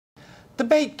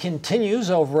Debate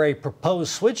continues over a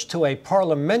proposed switch to a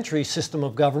parliamentary system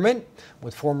of government,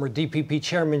 with former DPP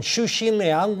Chairman Hsu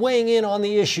Shin-liang weighing in on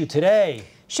the issue today.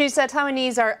 She said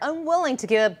Taiwanese are unwilling to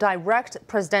give up direct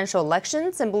presidential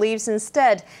elections and believes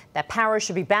instead that power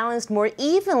should be balanced more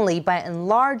evenly by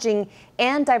enlarging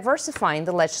and diversifying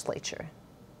the legislature.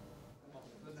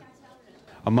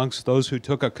 Amongst those who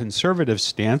took a conservative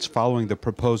stance following the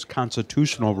proposed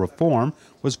constitutional reform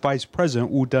was Vice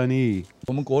President Wu Den-yih.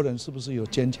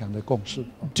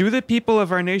 Do the people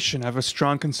of our nation have a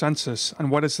strong consensus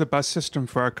on what is the best system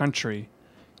for our country?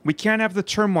 We can't have the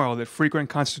turmoil that frequent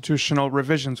constitutional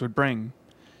revisions would bring.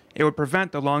 It would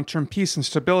prevent the long-term peace and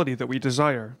stability that we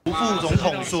desire.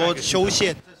 The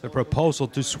proposal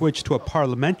to switch to a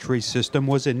parliamentary system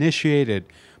was initiated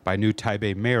by new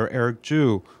Taipei Mayor Eric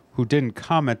Chu, who didn't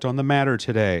comment on the matter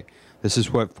today. This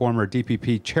is what former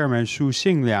DPP Chairman Hsu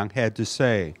Shin-liang had to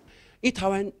say.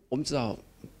 In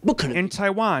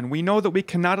Taiwan, we know that we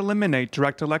cannot eliminate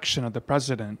direct election of the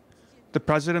president. The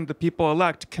president the people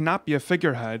elect cannot be a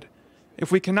figurehead.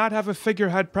 If we cannot have a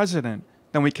figurehead president,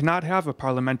 then we cannot have a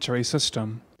parliamentary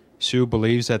system. Hsu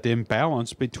believes that the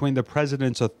imbalance between the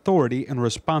president's authority and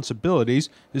responsibilities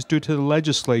is due to the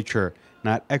legislature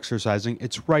not exercising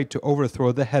its right to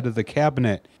overthrow the head of the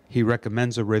cabinet. He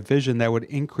recommends a revision that would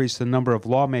increase the number of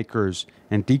lawmakers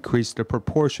and decrease the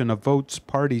proportion of votes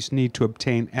parties need to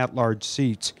obtain at-large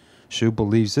seats. Hsu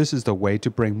believes this is the way to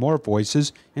bring more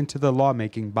voices into the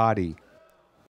lawmaking body.